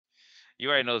You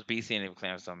already know BC and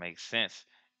claims don't make sense,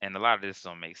 and a lot of this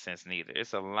don't make sense neither.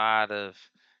 It's a lot of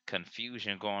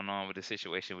confusion going on with the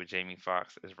situation with Jamie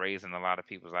Foxx. It's raising a lot of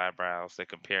people's eyebrows. They're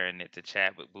comparing it to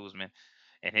Chadwick Boseman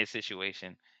and his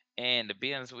situation. And to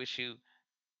be honest with you,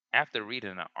 after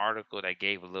reading an article that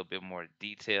gave a little bit more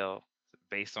detail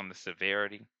based on the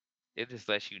severity, it just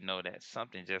lets you know that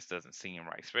something just doesn't seem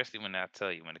right. Especially when I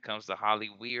tell you, when it comes to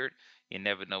Holly Weird, you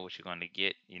never know what you're going to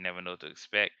get. You never know what to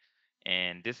expect.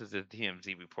 And this is the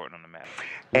TMZ report on the matter.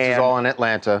 This is all in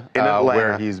Atlanta,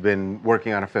 where he's been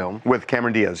working on a film with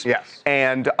Cameron Diaz. Yes.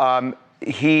 And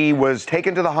he was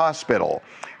taken to the hospital,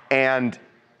 and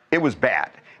it was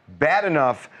bad. Bad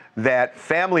enough that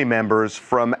family members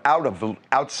from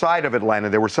outside of Atlanta,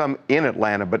 there were some in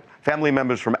Atlanta, but family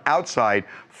members from outside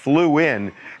flew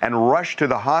in and rushed to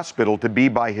the hospital to be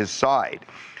by his side.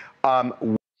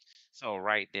 So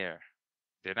right there,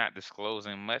 they're not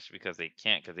disclosing much because they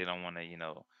can't, because they don't want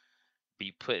to,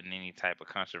 be put in any type of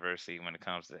controversy when it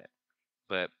comes to that.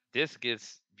 But this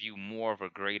gives you more of a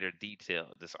greater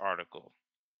detail, this article.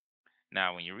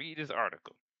 Now, when you read this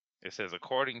article, it says,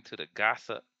 according to the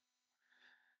gossip,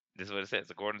 this is what it says,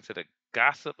 according to the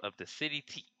gossip of the city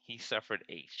T, he suffered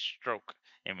a stroke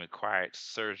and required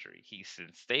surgery. He's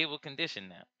in stable condition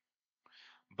now.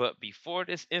 But before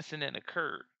this incident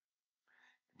occurred,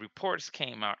 reports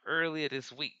came out earlier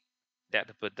this week that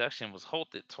the production was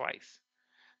halted twice.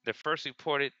 The first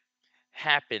reported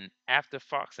happened after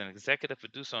Fox, an executive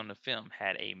producer on the film,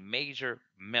 had a major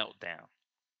meltdown.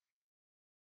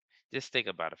 Just think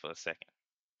about it for a second.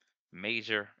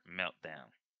 Major meltdown.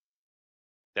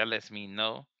 That lets me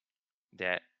know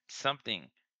that something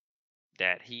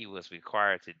that he was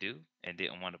required to do and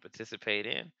didn't want to participate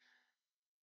in,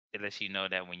 it lets you know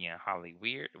that when you're in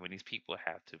Hollywood, when these people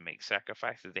have to make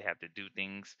sacrifices, they have to do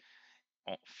things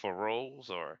for roles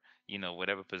or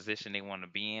whatever position they want to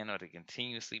be in, or to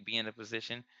continuously be in a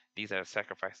position. These are the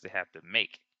sacrifices they have to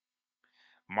make.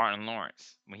 Martin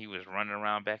Lawrence, when he was running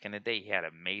around back in the day, he had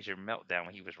a major meltdown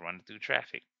when he was running through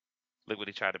traffic. Look what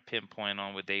he tried to pinpoint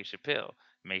on with Dave Chappelle.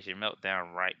 Major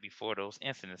meltdown right before those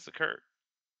incidents occurred.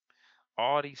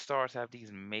 All these stars have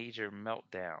these major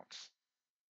meltdowns.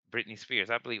 Britney Spears,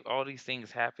 I believe all these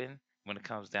things happen when it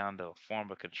comes down to a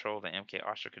form of control, the MK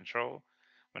Ultra control.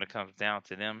 When it comes down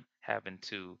to them having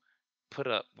to put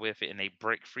up with it and they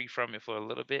break free from it for a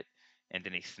little bit, and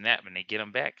then they snap and they get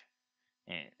them back,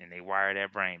 and they wire their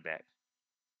brain back.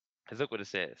 Because look what it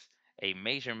says. A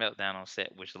major meltdown on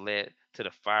set, which led to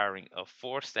the firing of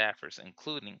 4 staffers,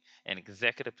 including an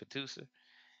executive producer,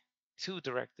 2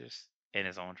 directors, and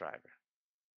his own driver.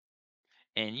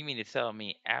 And you mean to tell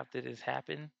me after this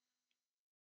happened,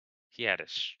 he had a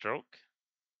stroke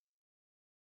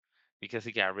because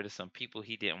he got rid of some people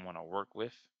he didn't want to work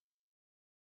with?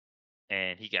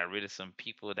 And he got rid of some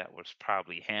people that was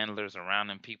probably handlers around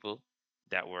him, people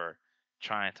that were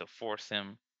trying to force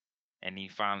him, and he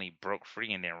finally broke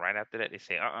free. And then right after that, they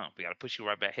say, we got to push you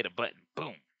right back, hit a button,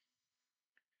 boom.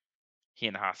 He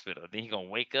in the hospital. Then he gonna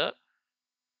wake up,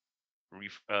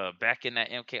 back in that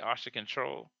MK Ultra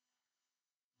control,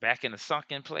 back in the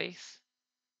sunken place,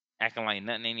 acting like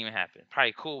nothing ain't even happened.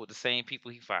 Probably cool with the same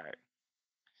people he fired.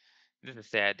 This is a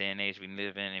sad day and age we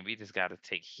live in, and we just got to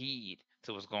take heed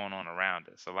to what's going on around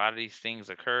us. A lot of these things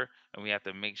occur, and we have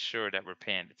to make sure that we're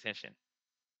paying attention.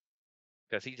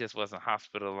 Because he just wasn't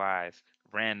hospitalized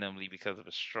randomly because of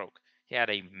a stroke. He had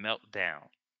a meltdown.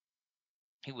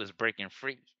 He was breaking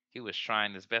free. He was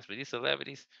trying his best. But these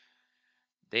celebrities,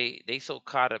 they so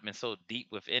caught up and so deep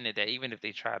within it that even if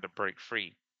they try to break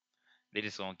free, they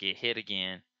just gonna get hit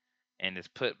again and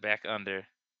just put back under,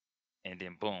 and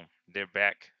then boom, they're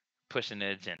back pushing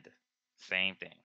the agenda. Same thing.